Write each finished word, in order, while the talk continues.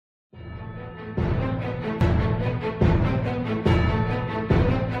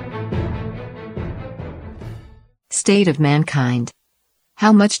State of mankind.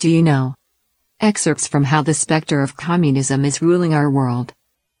 How much do you know? Excerpts from How the Spectre of Communism is Ruling Our World.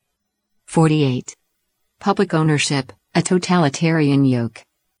 48. Public Ownership, a Totalitarian Yoke.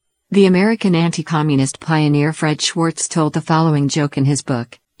 The American anti-communist pioneer Fred Schwartz told the following joke in his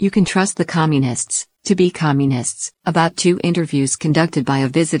book, You Can Trust the Communists to Be Communists, about two interviews conducted by a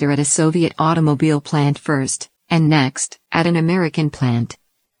visitor at a Soviet automobile plant first, and next, at an American plant.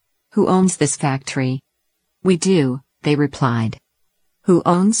 Who owns this factory? We do, they replied. Who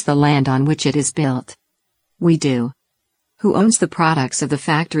owns the land on which it is built? We do. Who owns the products of the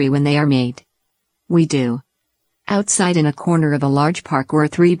factory when they are made? We do. Outside in a corner of a large park were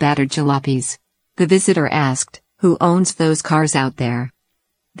three battered jalopies. The visitor asked, Who owns those cars out there?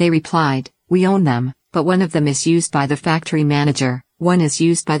 They replied, We own them, but one of them is used by the factory manager, one is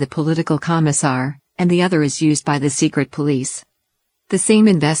used by the political commissar, and the other is used by the secret police. The same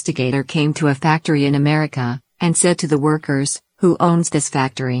investigator came to a factory in America, and said to the workers, Who owns this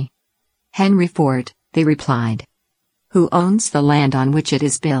factory? Henry Ford, they replied. Who owns the land on which it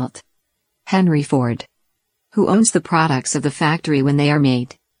is built? Henry Ford. Who owns the products of the factory when they are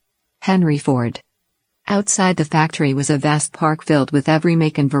made? Henry Ford. Outside the factory was a vast park filled with every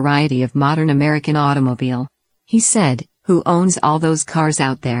make and variety of modern American automobile. He said, Who owns all those cars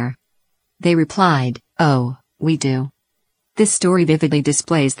out there? They replied, Oh, we do. This story vividly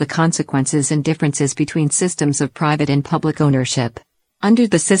displays the consequences and differences between systems of private and public ownership. Under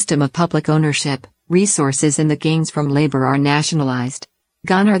the system of public ownership, resources and the gains from labor are nationalized.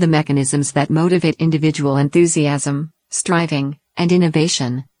 Gone are the mechanisms that motivate individual enthusiasm, striving, and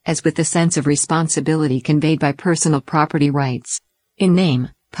innovation, as with the sense of responsibility conveyed by personal property rights. In name,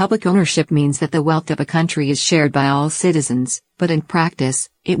 public ownership means that the wealth of a country is shared by all citizens, but in practice,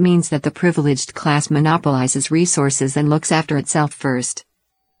 it means that the privileged class monopolizes resources and looks after itself first.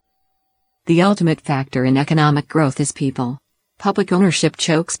 The ultimate factor in economic growth is people. Public ownership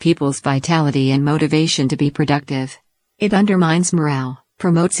chokes people's vitality and motivation to be productive. It undermines morale,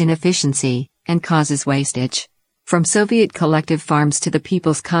 promotes inefficiency, and causes wastage. From Soviet collective farms to the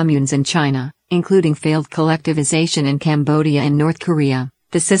people's communes in China, including failed collectivization in Cambodia and North Korea,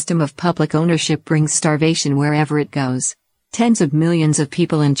 the system of public ownership brings starvation wherever it goes. Tens of millions of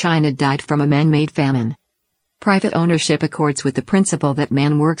people in China died from a man-made famine. Private ownership accords with the principle that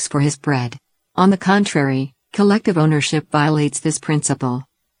man works for his bread. On the contrary, collective ownership violates this principle.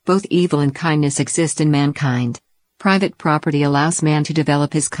 Both evil and kindness exist in mankind. Private property allows man to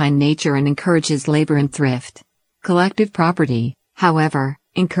develop his kind nature and encourages labor and thrift. Collective property, however,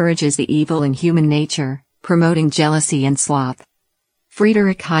 encourages the evil in human nature, promoting jealousy and sloth.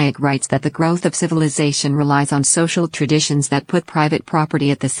 Friedrich Hayek writes that the growth of civilization relies on social traditions that put private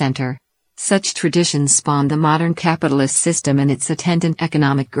property at the center. Such traditions spawn the modern capitalist system and its attendant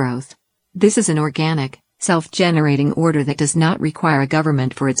economic growth. This is an organic, self-generating order that does not require a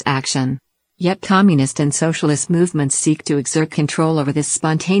government for its action. Yet communist and socialist movements seek to exert control over this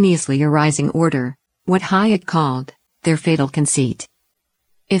spontaneously arising order, what Hayek called their fatal conceit.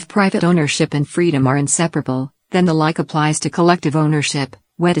 If private ownership and freedom are inseparable, then the like applies to collective ownership,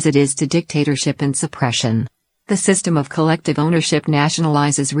 wet as it is to dictatorship and suppression. The system of collective ownership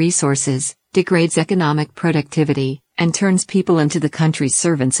nationalizes resources, degrades economic productivity, and turns people into the country's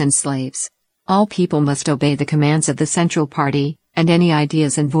servants and slaves. All people must obey the commands of the Central Party, and any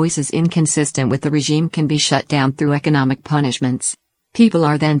ideas and voices inconsistent with the regime can be shut down through economic punishments. People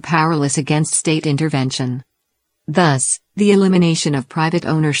are then powerless against state intervention. Thus, the elimination of private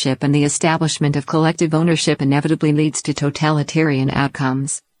ownership and the establishment of collective ownership inevitably leads to totalitarian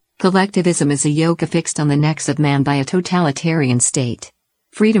outcomes. Collectivism is a yoke affixed on the necks of man by a totalitarian state.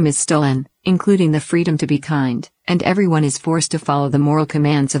 Freedom is stolen, including the freedom to be kind, and everyone is forced to follow the moral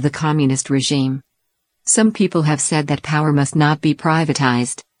commands of the communist regime. Some people have said that power must not be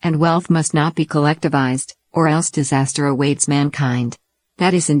privatized, and wealth must not be collectivized, or else disaster awaits mankind.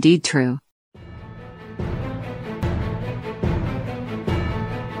 That is indeed true.